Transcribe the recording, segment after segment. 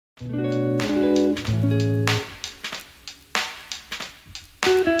Welcome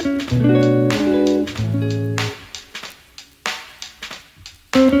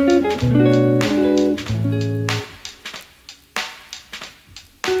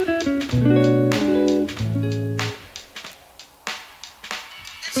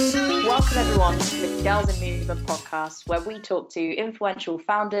everyone to the Girls in Movement podcast, where we talk to influential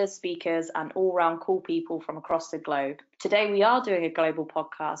founders, speakers, and all-round cool people from across the globe. Today we are doing a global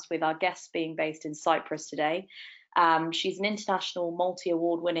podcast with our guest being based in Cyprus today. She's an international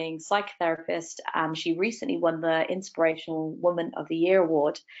multi-award-winning psychotherapist, and she recently won the Inspirational Woman of the Year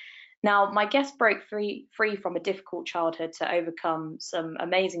award. Now, my guest broke free from a difficult childhood to overcome some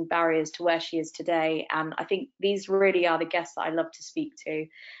amazing barriers to where she is today. And I think these really are the guests that I love to speak to.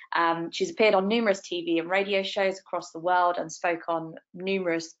 She's appeared on numerous TV and radio shows across the world and spoke on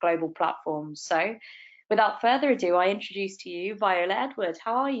numerous global platforms. So without further ado, I introduce to you Viola Edward.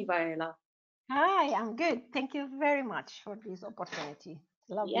 How are you, Viola? Hi, I'm good. Thank you very much for this opportunity.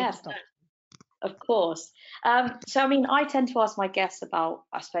 Lovely Yes, to talk. of course. So, I mean, I tend to ask my guests about,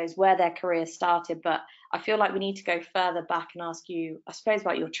 I suppose, where their career started, but I feel like we need to go further back and ask you, I suppose,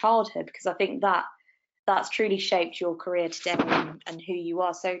 about your childhood, because I think that's truly shaped your career today and who you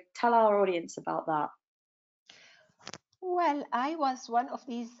are. So tell our audience about that. Well, I was one of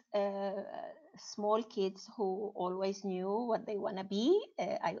these small kids who always knew what they want to be.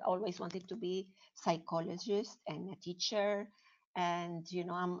 I always wanted to be psychologist and a teacher, and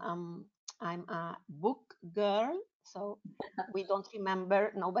I'm a book girl. So we don't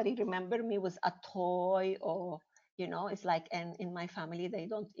remember. Nobody remember me was a toy, or it's like, and in my family they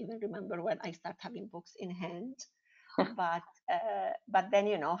don't even remember when I start having books in hand. But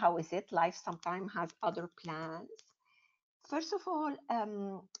then how is it? Life sometimes has other plans. First of all,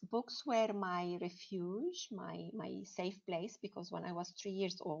 books were my refuge, my safe place, because when I was 3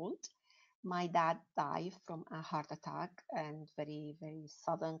 years old, my dad died from a heart attack, and very, very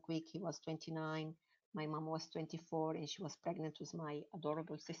sudden, quick. He was 29, my mom was 24, and she was pregnant with my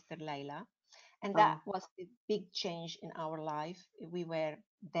adorable sister, Layla. And that was a big change in our life. We were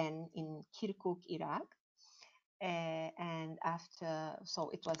then in Kirkuk, Iraq. And after, so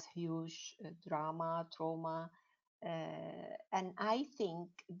it was huge drama, trauma, and I think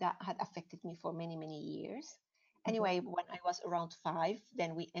that had affected me for many, many years. Anyway, when I was around 5,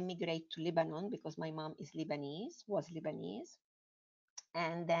 then we emigrated to Lebanon because my mom is Lebanese, was Lebanese.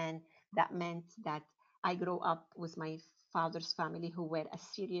 And then that meant that I grew up with my father's family who were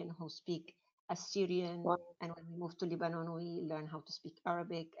Assyrian, who speak Assyrian. Wow. And when we moved to Lebanon, we learned how to speak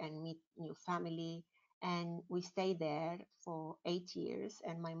Arabic and meet new family. And we stayed there for 8 years.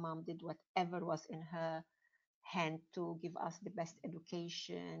 And my mom did whatever was in her hand to give us the best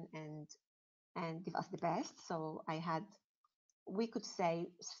education and give us the best. So I had, we could say,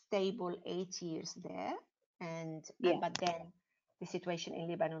 stable 8 years there. And but then the situation in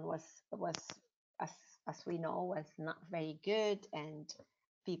Lebanon was as as we know was not very good, and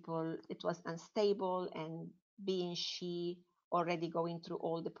people, it was unstable, and being she already going through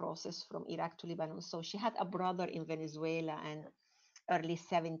all the process from Iraq to Lebanon, so she had a brother in Venezuela, and early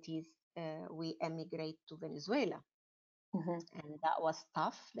 70s we emigrate to Venezuela. And that was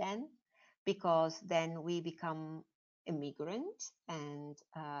tough then, because then we become immigrant, and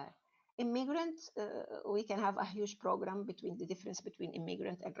we can have a huge program between the difference between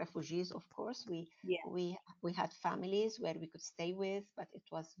immigrant and refugees. Of course, we had families where we could stay with, but it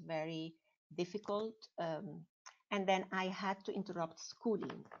was very difficult. And then I had to interrupt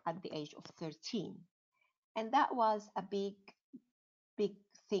schooling at the age of 13, and that was a big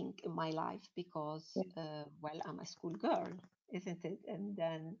thing in my life, because well, I'm a school girl, isn't it?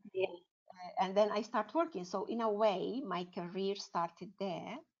 And then I start working, so in a way my career started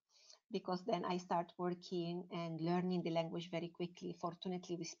there, because then I start working and learning the language very quickly.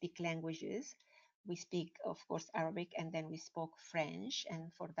 Fortunately, we speak languages. We speak, of course, Arabic, and then we spoke French,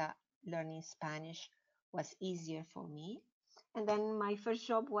 and for that, learning Spanish was easier for me. And then my first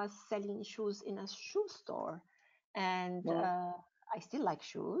job was selling shoes in a shoe store, and I still like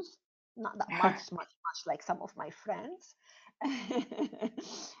shoes, not that much like some of my friends.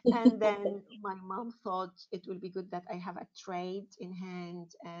 And then my mom thought it will be good that I have a trade in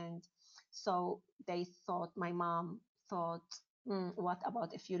hand, and so my mom thought, what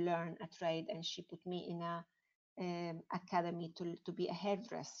about if you learn a trade? And she put me in a academy to be a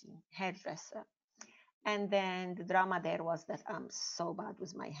hairdresser. And then the drama there was that I'm so bad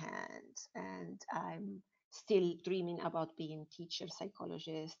with my hands, and I'm still dreaming about being teacher,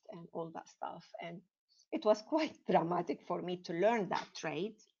 psychologist, and all that stuff. And it was quite dramatic for me to learn that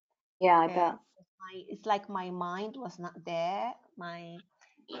trade. Yeah, I bet. It's like my mind was not there.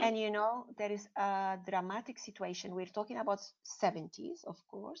 And there is a dramatic situation. We're talking about 70s, of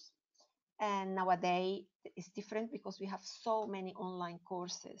course. And nowadays it's different because we have so many online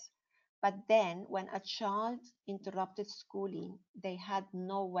courses. But then when a child interrupted schooling, they had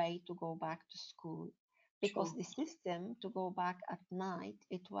no way to go back to school because Sure. the system to go back at night,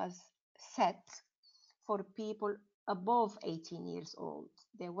 it was set for people above 18 years old.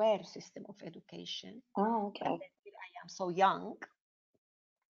 There were system of education, Oh, but okay. then here I am so young.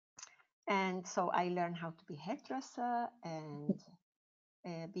 And so I learned how to be hairdresser and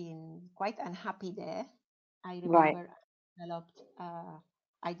being quite unhappy there. I Right. remember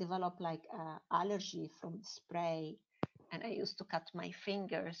I developed like allergy from the spray, and I used to cut my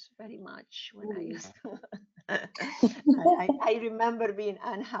fingers very much when I Ooh. used to. I remember being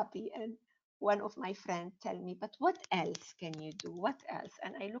unhappy, and one of my friends tell me, "But what else can you do? What else?"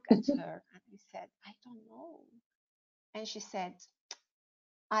 And I look at her and I said, "I don't know." And she said,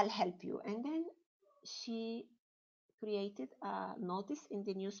 "I'll help you." And then she created a notice in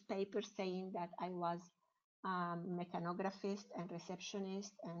the newspaper saying that I was mechanographist and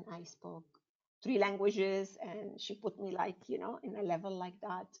receptionist, and I spoke 3 languages, and she put me like in a level like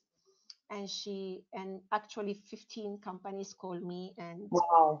that. And actually 15 companies called me, and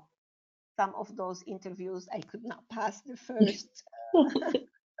Wow. some of those interviews I could not pass the first.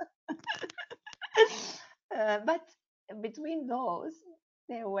 But between those,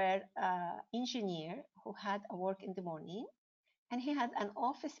 there were an engineer who had a work in the morning, and he had an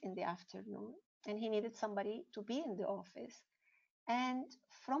office in the afternoon, and he needed somebody to be in the office. And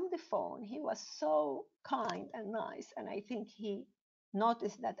from the phone, he was so kind and nice, and I think he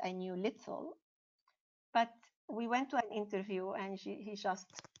noticed that I knew little. But we went to an interview, and he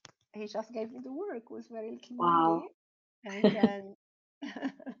just gave me the work with very little Wow. money, and then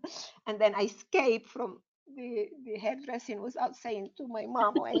and then I escaped from the hairdressing without saying to my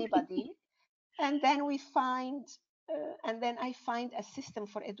mom or anybody. And then I find a system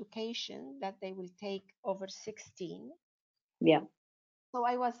for education that they will take over 16. Yeah. So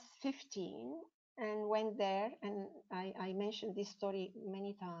I was 15 and went there, and I mentioned this story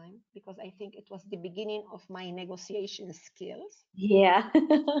many times because I think it was the beginning of my negotiation skills. Yeah.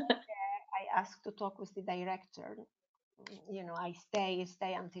 I asked to talk with the director. I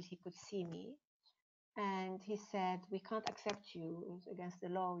stay until he could see me. And he said, "We can't accept you. It's against the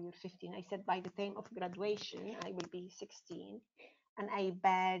law. You're 15." I said, "By the time of graduation, I will be 16." And I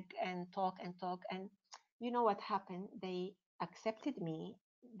begged and talk and talk. And you know what happened? They accepted me.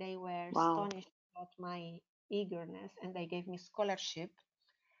 They were Wow. astonished about my eagerness, and they gave me scholarship,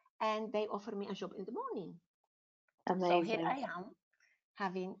 and they offered me a job in the morning. So here Amazing. I am,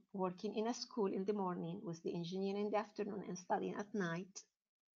 having working in a school in the morning with the engineer in the afternoon and studying at night,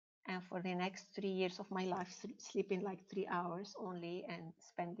 and for the next 3 years of my life sleeping like 3 hours only and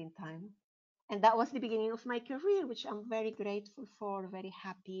spending time. And that was the beginning of my career, which I'm very grateful for, very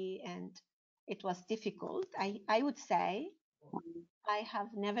happy. And it was difficult. I would say I have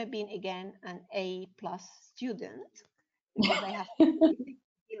never been again an A plus student because I have many things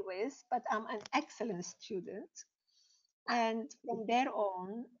to deal with, but I'm an excellent student. And from there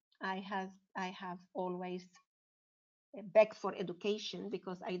on, I have always begged for education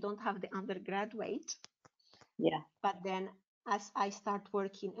because I don't have the undergraduate. Yeah. But then as I start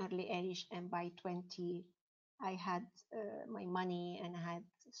working early age, and by 20, I had my money and I had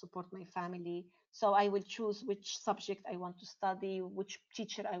support my family. So I will choose which subject I want to study, which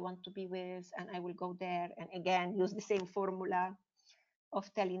teacher I want to be with, and I will go there and again use the same formula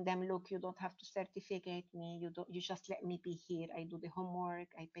of telling them, "Look, you don't have to certificate me. You just let me be here. I do the homework,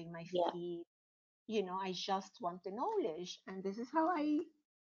 I pay my Yeah. fee. I just want the knowledge." And this is how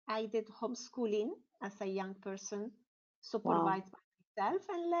I did homeschooling as a young person, Wow. supervised by myself,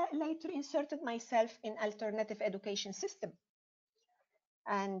 and later inserted myself in alternative education system.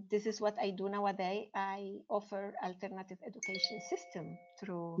 And this is what I do nowadays. I offer alternative education system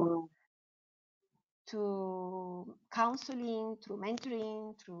through Wow. to counseling, through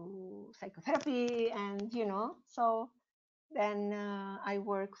mentoring, through psychotherapy, and so then I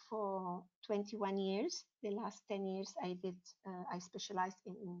work for 21 years. The last 10 years I specialized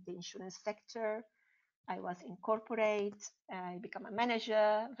in the insurance sector. I was in corporate. I become a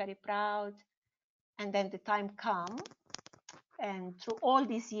manager, very proud. And then the time come, and through all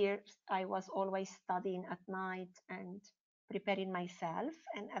these years, I was always studying at night and preparing myself.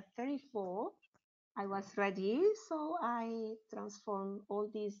 And at 34, I was ready, so I transformed all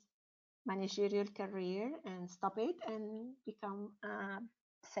these managerial career and stop it and become a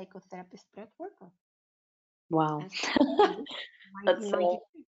psychotherapist breath worker. Wow. And started in That's 1990.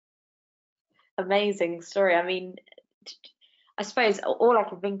 amazing story. I mean, I suppose all I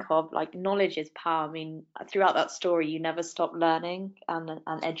can think of, like, knowledge is power. I mean, throughout that story, you never stop learning and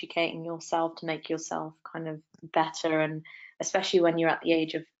educating yourself to make yourself kind of better, and especially when you're at the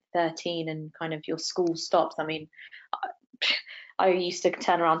age of 13 and kind of your school stops. I mean, I, I used to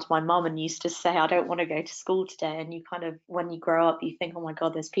turn around to my mum and used to say, I don't want to go to school today. And you kind of, when you grow up, you think, oh my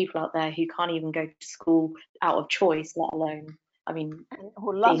God, there's people out there who can't even go to school out of choice, let alone, I mean, and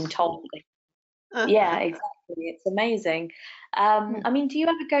who love being school. told. Yeah, exactly. It's amazing. I mean, do you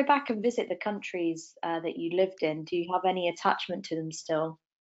ever go back and visit the countries that you lived in? Do you have any attachment to them still?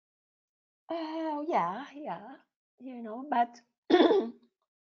 Yeah, yeah, but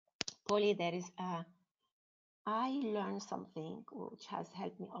Polly, I learned something which has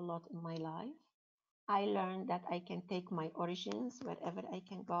helped me a lot in my life. I learned that I can take my origins wherever I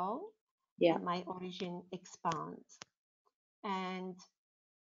can go, Yeah, and my origin expands. And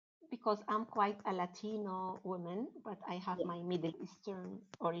because I'm quite a Latino woman, but I have yeah, my Middle Eastern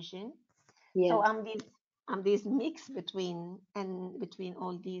origin, so yeah, I'm this mix between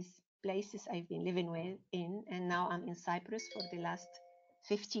all these places I've been living in, and now I'm in Cyprus for the last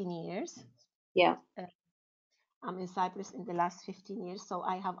 15 years. yeah, Uh, I'm in Cyprus in the last 15 years, so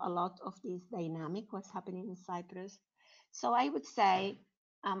I have a lot of this dynamic, what's happening in Cyprus. So I would say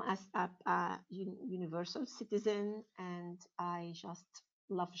I'm as a universal citizen, and I just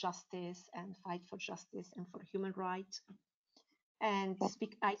love justice and fight for justice and for human rights. And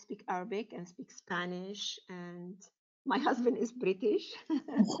I speak Arabic and speak Spanish, and my husband is British.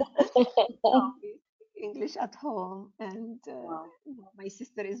 So we speak English at home, and wow. my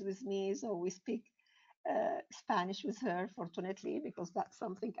sister is with me, so we speak Spanish with her, fortunately, because that's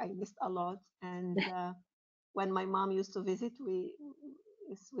something I missed a lot. And when my mom used to visit,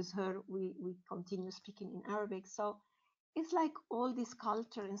 with her, we continue speaking in Arabic. So it's like all this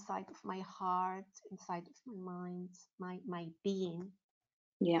culture inside of my heart, inside of my mind, my being.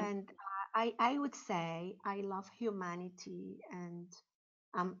 Yeah, And I would say I love humanity, and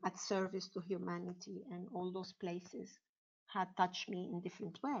I'm at service to humanity, and all those places had touched me in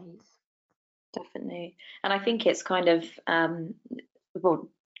different ways. definitely. And I think it's kind of, well,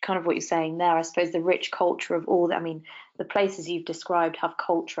 kind of what you're saying there. I suppose the rich culture of all, I mean, the places you've described have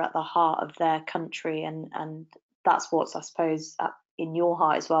culture at the heart of their country, and that's what's, I suppose, in your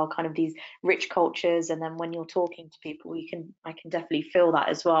heart as well. Kind of these rich cultures, and then when you're talking to people, I can definitely feel that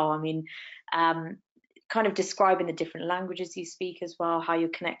as well. I mean, um, kind of describing the different languages you speak as well, how you're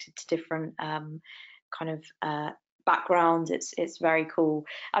connected to different kind of backgrounds. It's very cool.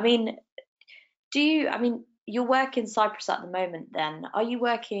 I mean, I mean, you're working in Cyprus at the moment then. Are you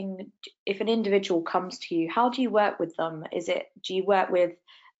working, if an individual comes to you, how do you work with them? Do you work with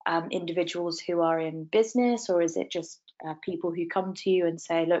individuals who are in business, or is it just people who come to you and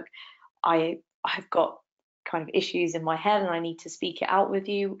say, look, I've got kind of issues in my head and I need to speak it out with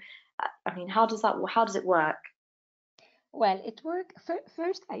you? I mean, how does it work? Well, it worked.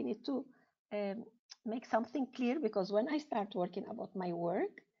 First, I need to um, make something clear, because when I start working about my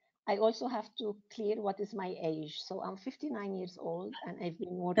work, I also have to clear what is my age. So I'm 59 years old, and I've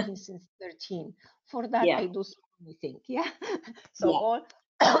been working since 13. For that, Yeah, I do so many things. Yeah. So yeah, all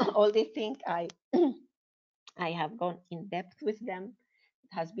all they think I have gone in depth with them.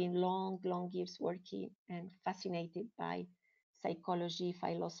 It has been long, long years working and fascinated by psychology,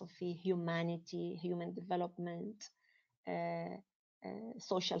 philosophy, humanity, human development, uh,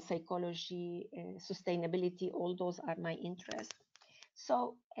 social psychology, sustainability. All those are my interests.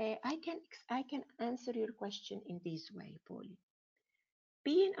 So I can answer your question in this way, Polly.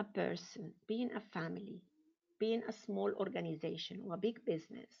 Being a person, being a family, being a small organization or a big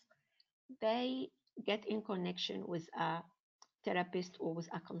business, they get in connection with a therapist or with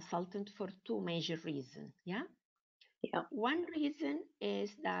a consultant for two major reasons. Yeah. yeah, One reason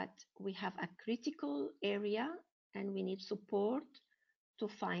is that we have a critical area and we need support to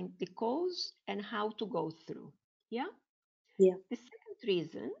find the cause and how to go through. Yeah. yeah, The second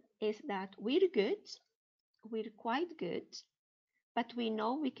reason is that we're quite good, but we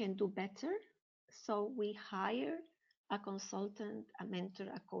know we can do better. So we hire a consultant, a mentor,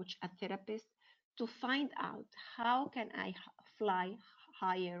 a coach, a therapist to find out how can I fly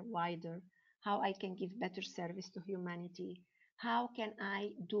higher, wider, how I can give better service to humanity, how can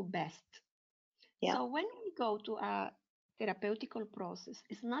I do best. yeah, So when we go to a therapeutical process,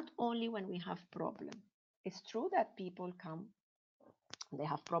 it's not only when we have problem. It's true that people come, they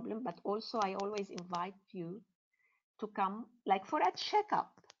have problem, but also I always invite you to come like for a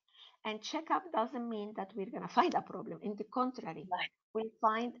checkup. And checkup doesn't mean that we're going to find a problem. In the contrary, we'll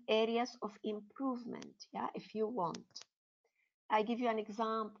find areas of improvement. Yeah, if you want. I give you an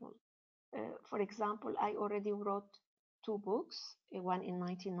example. For example, I already wrote two books, one in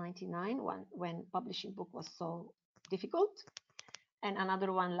 1999, one when publishing book was so difficult, and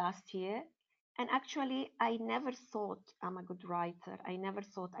another one last year. And actually, I never thought I'm a good writer. I never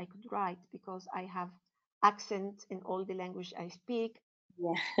thought I could write because I have accent in all the language I speak.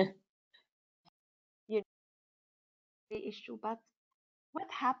 Yeah. You know, the issue. But what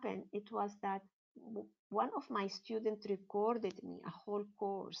happened? It was that one of my students recorded me a whole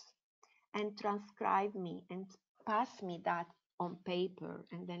course and transcribed me and passed me that on paper.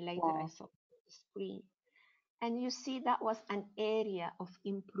 And then later I Wow. saw the screen. And you see, that was an area of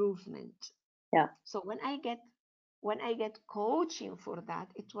improvement. Yeah. So when I get coaching for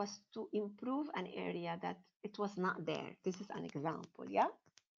that, it was to improve an area that it was not there. This is an example, yeah.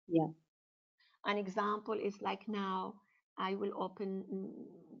 Yeah. An example is like now I will open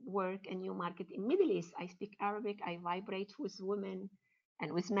work a new market in Middle East. I speak Arabic. I vibrate with women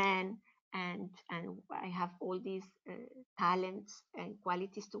and with men, and I have all these talents and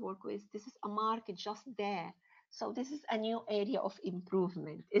qualities to work with. This is a market just there. So this is a new area of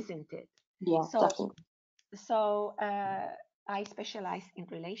improvement, isn't it? Yeah, So definitely. so I specialize in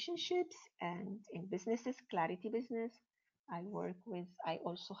relationships and in businesses, clarity business. I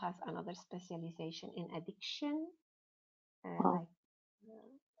also have another specialization in addiction, Wow. like uh,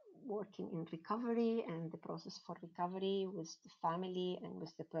 working in recovery and the process for recovery with the family and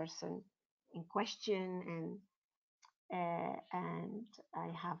with the person in question. And I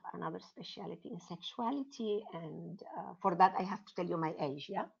have another specialty in sexuality. And for that, I have to tell you my age,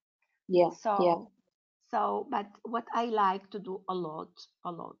 yeah? Yeah. Yeah. So but what I like to do a lot,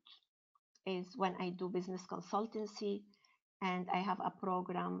 is when I do business consultancy, and I have a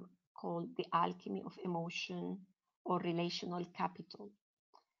program called The Alchemy of Emotion or Relational Capital.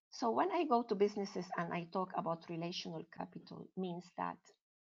 So when I go to businesses and I talk about relational capital, means that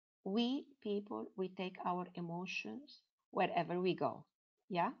we people, we take our emotions wherever we go.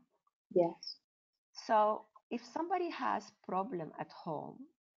 Yeah. Yes. So if somebody has problem at home,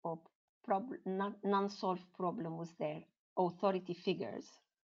 or non-solved problem with their authority figures,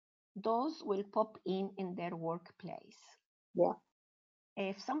 those will pop in their workplace. Yeah.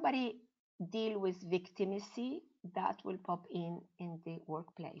 If somebody deal with victimacy, that will pop in the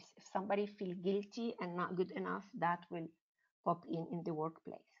workplace. If somebody feel guilty and not good enough, that will pop in the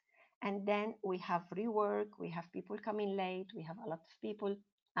workplace. And then we have rework, we have people coming late, we have a lot of people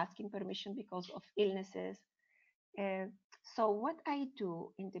asking permission because of illnesses. uh, so what I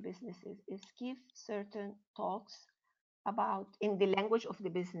do in the businesses is give certain talks about, in the language of the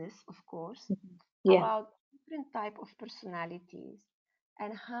business, of course, Mhm. Yeah. about different type of personalities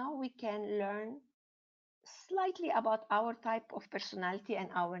and how we can learn slightly about our type of personality and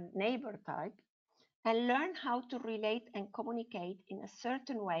our neighbor type, and learn how to relate and communicate in a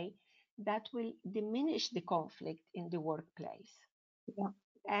certain way that will diminish the conflict in the workplace. Yeah.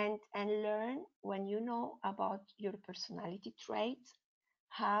 And learn, when you know about your personality traits,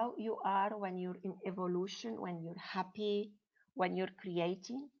 how you are when you're in evolution, when you're happy, when you're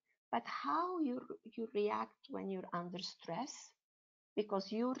creating, but how you react when you're under stress,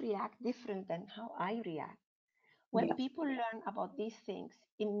 because you react different than how I react. When Yeah. people learn about these things,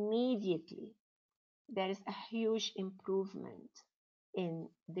 immediately there is a huge improvement in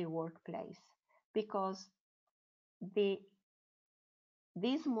the workplace, because the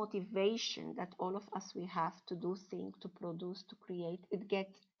this motivation that all of us we have to do things, to produce, to create, it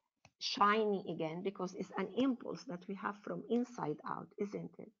gets shiny again, because it's an impulse that we have from inside out,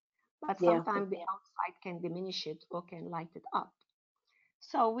 isn't it? But Yeah. sometimes the outside can diminish it or can light it up.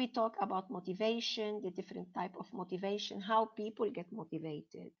 So we talk about motivation, the different type of motivation, how people get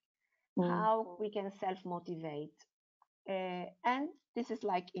motivated, Mm. how we can self-motivate. And this is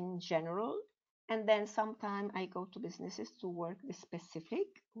like in general. And then sometime I go to businesses to work the specific,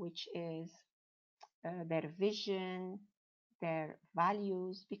 which is their vision, their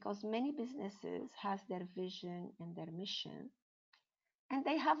values, because many businesses has their vision and their mission, and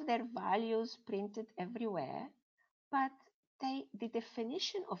they have their values printed everywhere, but the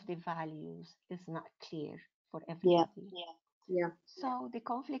definition of the values is not clear for Yeah. everybody. Yeah. Yeah. So the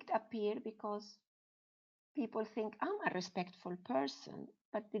conflict appear because people think I'm a respectful person,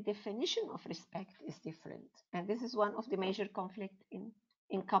 but the definition of respect is different. And this is one of the major conflict in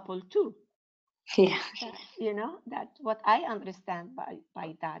couple too. Yeah. That what I understand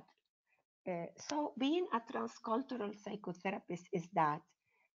by that. So being a transcultural psychotherapist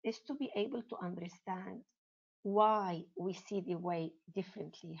is to be able to understand why we see the way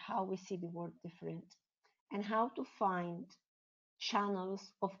differently, how we see the world different, and how to find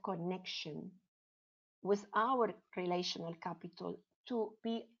channels of connection with our relational capital to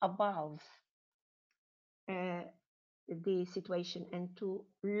be above uh, the situation and to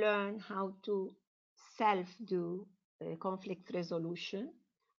learn how to self-do conflict resolution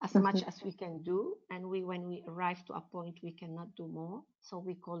as much Mhm. as we can do. And when we arrive to a point we cannot do more, so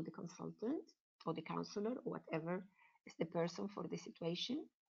we call the consultant or the counselor or whatever is the person for the situation.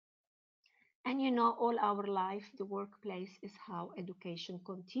 And all our life, the workplace is how education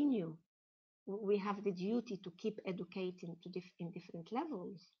continue. We have the duty to keep educating in different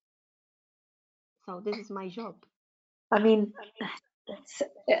levels. So this is my job. I mean,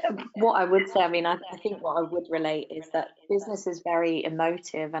 what I would say, I mean, I think what I would relate is that business is very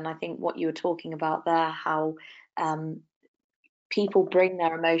emotive, and I think what you were talking about there, how um, people bring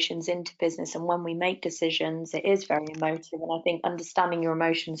their emotions into business, and when we make decisions, it is very emotive. And I think understanding your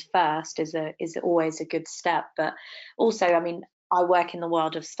emotions first is always a good step. But also, I mean, I work in the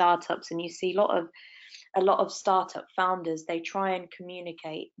world of startups, and you see a lot of startup founders, they try and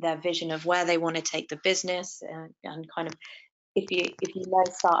communicate their vision of where they want to take the business, and kind of, if you know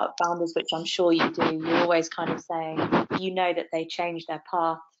startup founders, which I'm sure you do, you're always kind of saying, that they change their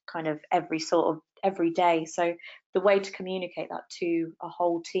path kind of every day. So the way to communicate that to a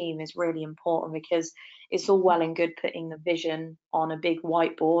whole team is really important, because it's all well and good putting the vision on a big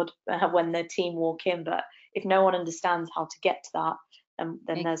whiteboard when the team walk in, but if no one understands how to get to that, then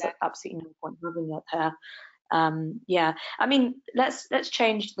there's Exactly. absolutely no point having it there. Yeah, I mean, let's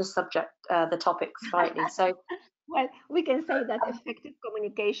change the topic slightly. So, Well, we can say that effective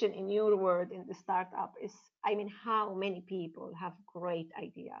communication in your word in the startup is, I mean, how many people have great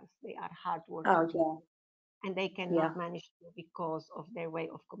ideas? They are hardworking oh people and they yeah, cannot manage to because of their way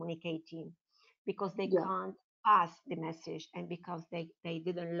of communicating, because they yeah, can't pass the message and because they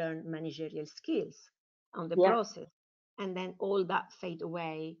didn't learn managerial skills on the yeah. process. And then all that fade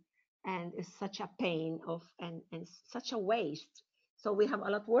away and it's such a pain and such a waste. So we have a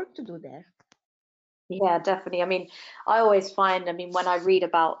lot of work to do there. Yeah, definitely. I mean, I always find, I mean, when I read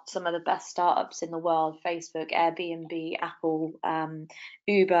about some of the best startups in the world, Facebook, Airbnb, Apple,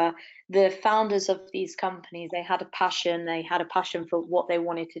 Uber, the founders of these companies, they had a passion for what they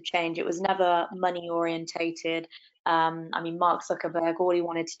wanted to change. It was never money orientated. I mean, Mark Zuckerberg, all he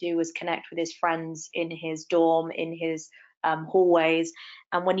wanted to do was connect with his friends in his dorm, in his hallways.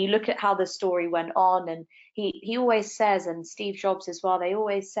 And when you look at how the story went on, and he always says, and Steve Jobs as well, they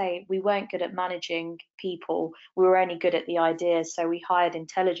always say, we weren't good at managing people, we were only good at the ideas, so we hired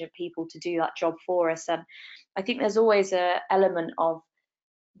intelligent people to do that job for us. And I think there's always a element of,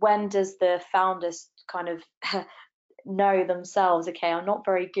 when does the founders kind of know themselves, okay, I'm not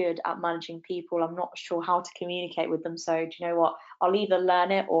very good at managing people, I'm not sure how to communicate with them, so do you know what, I'll either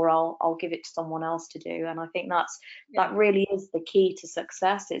learn it or I'll give it to someone else to do. And I think that Yeah. really is the key to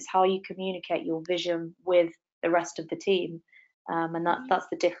success. It's how you communicate your vision with the rest of the team. And that's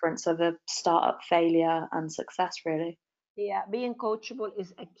the difference of a startup failure and success, really. Yeah, being coachable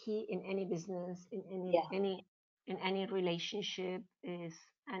is a key in any business, in Yeah, any relationship is,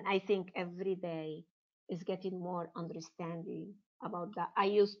 and I think every day is getting more understanding about that. I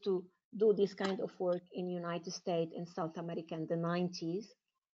used to do this kind of work in United States and South America in the 90s,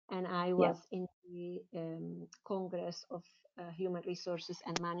 and I yeah. was in the Congress of Human Resources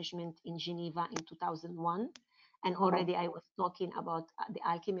and Management in Geneva in 2001. And Oh, already I was talking about the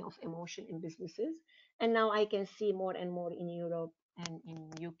alchemy of emotion in businesses. And now I can see more and more in Europe and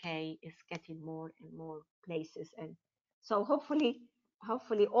in UK is getting more and more places. And so hopefully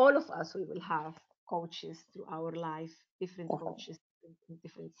all of us, we will have coaches through our life, different definitely. coaches in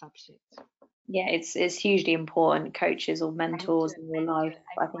different subjects. Yeah, it's hugely important, coaches or mentors in your life.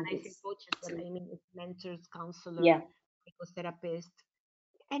 Mentor. I I mean, when think I say coaches, what I mean is mentors, yeah, counselor, psychotherapist,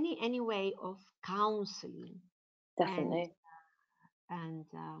 any way of counseling. And definitely. and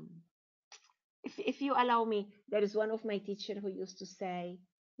if you allow me, there is one of my teacher who used to say,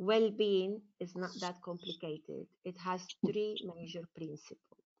 well-being is not that complicated. It has three major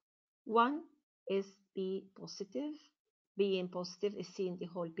principles. One is be positive. Being positive is seeing the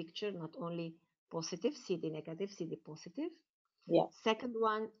whole picture, not only positive, see the negative, see the positive. Yeah. Second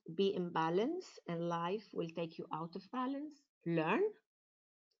one, be in balance, and life will take you out of balance. Learn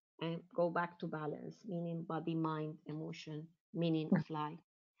and go back to balance, meaning body, mind, emotion, meaning of life.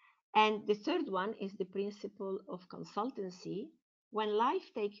 And the third one is the principle of consultancy. When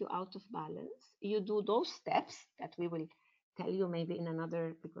life takes you out of balance, you do those steps that we will tell you maybe in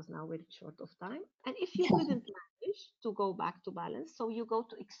another, because now we're short of time. And if you couldn't manage to go back to balance, so you go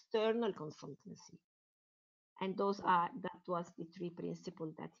to external consultancy. And that was the three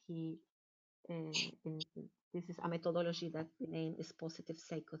principles that he this is a methodology that the name is positive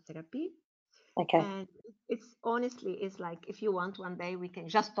psychotherapy. Okay. And it's honestly, it's like if you want one day we can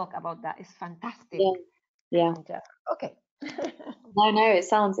just talk about that. It's fantastic. Yeah. Yeah. And okay. No, it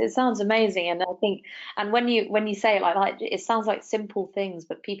sounds amazing, and I think, and when you say it like that, it sounds like simple things,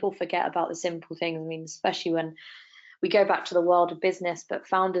 but people forget about the simple things. I mean, especially when we go back to the world of business, but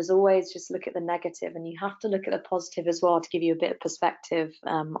founders always just look at the negative, and you have to look at the positive as well to give you a bit of perspective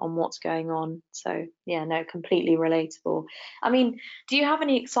on what's going on. So yeah, no, completely relatable. I mean, do you have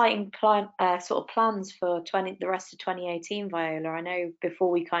any exciting sort of plans for the rest of 2018, Viola? I know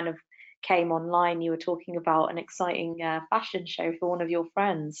before we kind of came online, you were talking about an exciting fashion show for one of your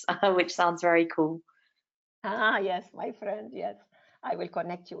friends, which sounds very cool. Yes, my friend. Yes, I will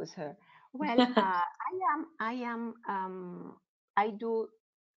connect you with her. Well, I do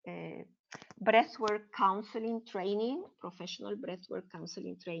uh, breathwork counseling training, professional breathwork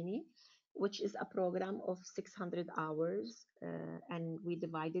counseling training, which is a program of 600 hours, and we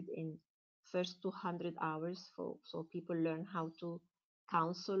divide it in first 200 hours so people learn how to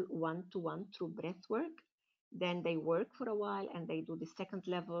counsel one-to-one through breathwork. Then they work for a while and they do the second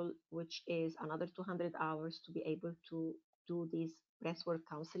level, which is another 200 hours to be able to do this breathwork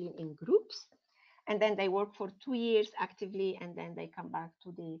counseling in groups. And then they work for 2 years actively, and then they come back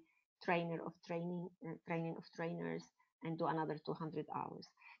to the training of trainers, and do another 200 hours.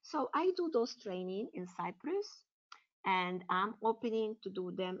 So I do those training in Cyprus, and I'm opening to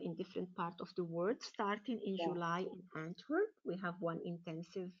do them in different parts of the world, starting in Yeah. July in Antwerp. We have one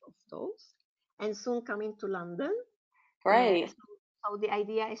intensive of those, and soon coming to London. Great. So the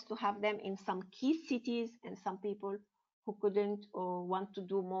idea is to have them in some key cities, and some people who couldn't or want to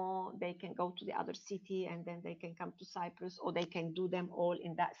do more, they can go to the other city and then they can come to Cyprus, or they can do them all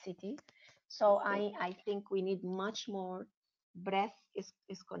in that city. So I think we need much more. Breath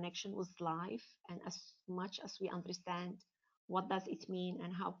is connection with life, and as much as we understand what does it mean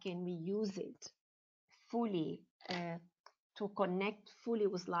and how can we use it fully, to connect fully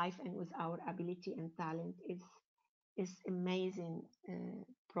with life and with our ability and talent, is amazing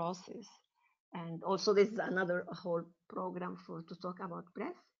process. And also this is another whole program for to talk about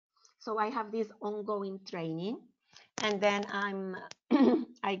breath. So I have this ongoing training, and then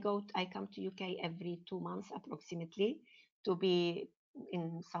I come to UK every 2 months approximately, to be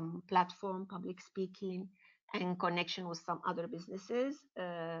in some platform, public speaking, and connection with some other businesses.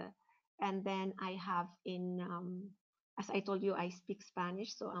 And then I have as I told you, I speak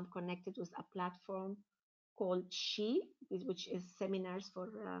Spanish, so I'm connected with a platform called She, which is seminars for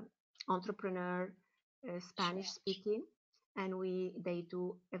entrepreneur, Spanish speaking, and they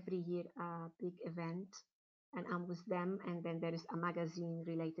do every year a big event, and I'm with them. And then there is a magazine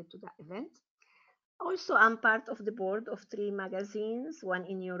related to that event. Also, I'm part of the board of 3 magazines, one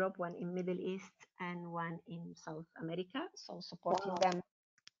in Europe, one in Middle East, and one in South America. So supporting them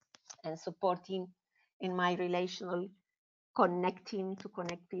and supporting in my relational connecting to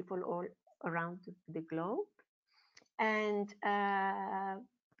connect people all around the globe. And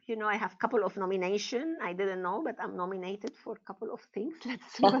I have a couple of nomination. I didn't know, but I'm nominated for a couple of things.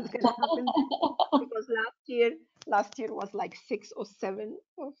 Let's see what's gonna happen, because last year was like 6 or 7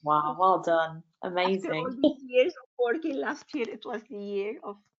 Wow, well done. after all Amazing. these years of working. Last year it was the year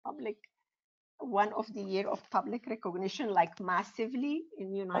of public one of the year of public recognition, like massively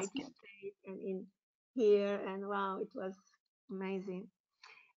in That's United good. States and in here. And wow, it was amazing.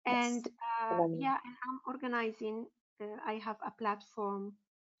 That's And phenomenal. and I'm organizing. I have a platform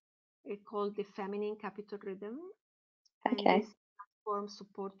called the Feminine Capital Rhythm, and Okay. this platform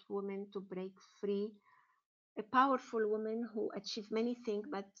supports women to break free. A powerful women who achieve many things,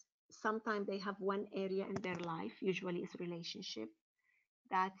 but sometimes they have one area in their life, usually is relationship,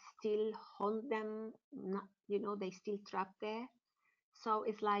 that still haunt them. Not, they still trapped there. So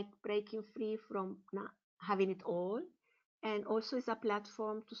it's like breaking free from not having it all. And also it's a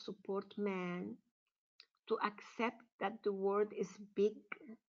platform to support men to accept that the world is big,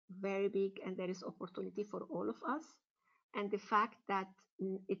 very big, and there is opportunity for all of us. And the fact that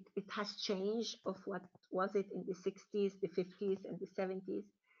it has changed of what was it in the 60s, the 50s, and the 70s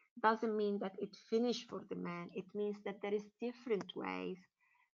doesn't mean that it finished for the man. It means that there is different ways.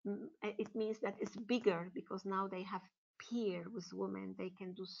 It means that it's bigger, because now they have peer with women. They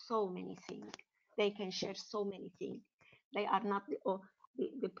can do so many things. They can share so many things. They are not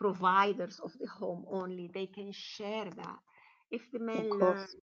the providers of the home only. They can share that. If the Of men learn,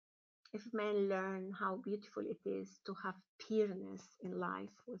 course. if men learn how beautiful it is to have peerness in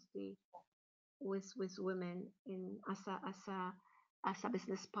life with women, in as a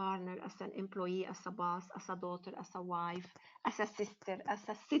business partner, as an employee, as a boss, as a daughter, as a wife, as a sister, as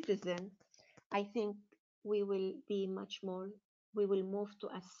a citizen, I think we will be much more, we will move to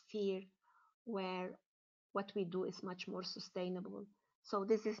a sphere where what we do is much more sustainable. So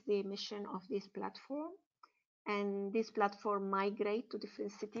this is the mission of this platform. and this platform migrate to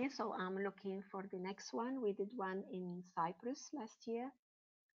different cities. So I'm looking for the next one. We did one in Cyprus last year,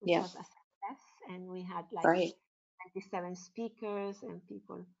 which Yeah, was a success, and we had like great. 27 speakers and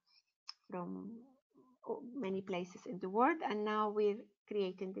people from many places in the world. And now we're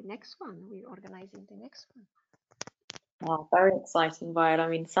creating the next one. We're organizing the next one. Wow, very exciting, Viola. I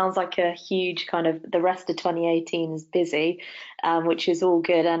mean, sounds like a huge kind of the rest of 2018 is busy, which is all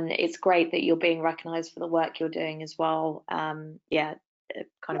good, and it's great that you're being recognised for the work you're doing as well. Yeah,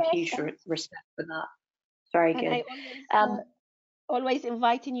 kind of Yes, huge respect for that. Very and good. I always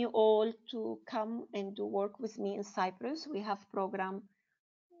inviting you all to come and do work with me in Cyprus. We have program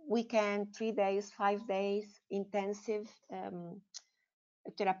weekend, 3 days, 5 days, intensive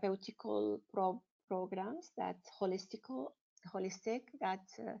therapeutical programs that holistic that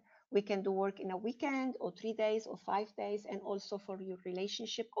we can do work in a weekend or 3 days or 5 days, and also for your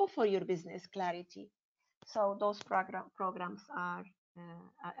relationship or for your business clarity. So those programs are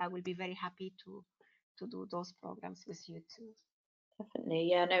I will be very happy to do those programs with you too. Definitely.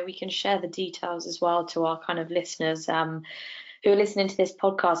 Yeah, no, we can share the details as well to our kind of listeners who are listening to this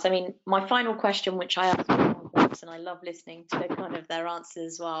podcast. I mean, my final question, which I ask all my guests, and I love listening to kind of their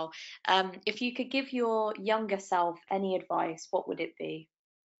answers as well. If you could give your younger self any advice, what would it be?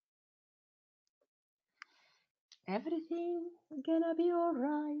 Everything gonna be all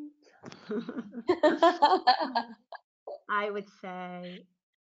right. I would say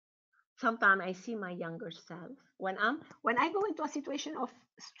sometimes I see my younger self when I go into a situation of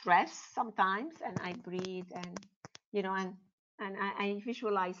stress sometimes, and I breathe, and I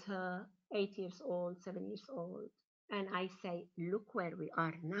visualize her 8 years old, 7 years old, and I say, look where we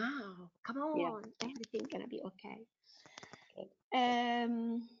are now. Come Yeah. on, everything gonna be okay. Okay.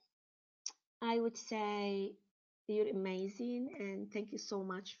 I would say you're amazing, and thank you so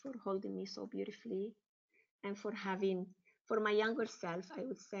much for holding me so beautifully, and for my younger self, I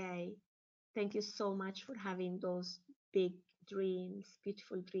would say thank you so much for having those big dreams,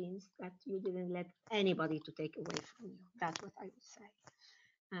 beautiful dreams that you didn't let anybody to take away from you. That's what I would say.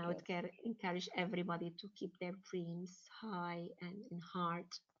 I would encourage everybody to keep their dreams high and in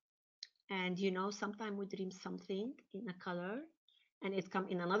heart. And sometimes we dream something in a color, and it come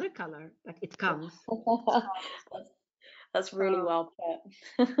in another color, but it comes. That's really well put.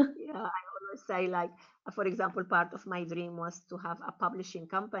 Yeah, I always say, like, for example, part of my dream was to have a publishing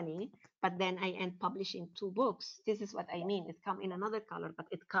company, but then I end publishing 2 books. This is what I mean. It come in another color, but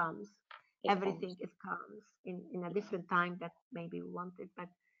it comes. Everything it comes in a different time that maybe we wanted, but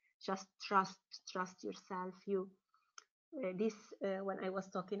just trust yourself. When I was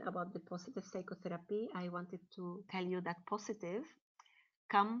talking about the positive psychotherapy, I wanted to tell you that positive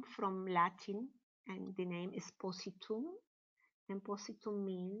come from Latin, and the name is positum. And positum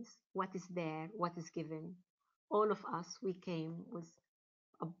means what is there, what is given. All of us, we came with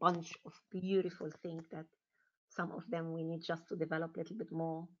a bunch of beautiful things that some of them we need just to develop a little bit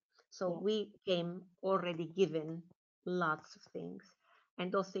more. So we came already given lots of things.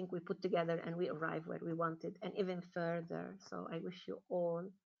 And those things we put together, and we arrive where we wanted, and even further. So I wish you all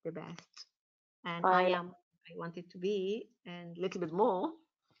the best. And I wanted to be, and a little bit more.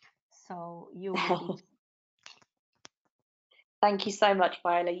 So you will be. Thank you so much,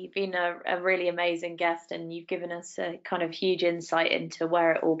 Viola. You've been a really amazing guest, and you've given us a kind of huge insight into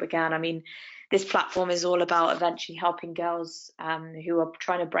where it all began. I mean, this platform is all about eventually helping girls who are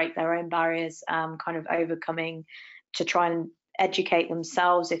trying to break their own barriers, kind of overcoming to try and educate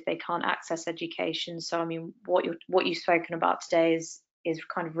themselves if they can't access education. So, I mean, what you've spoken about today is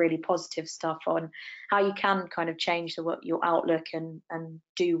kind of really positive stuff on how you can kind of change your outlook and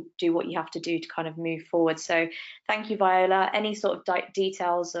do what you have to do to kind of move forward. So thank you, Viola. Any sort of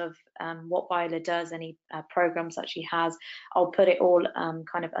details of what Viola does, any programs that she has, I'll put it all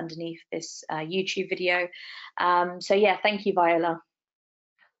kind of underneath this YouTube video. So yeah, thank you, Viola.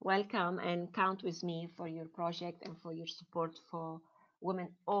 Welcome, and count with me for your project and for your support for women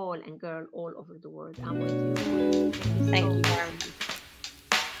all and girls all over the world. I'm with you. Thank you very much.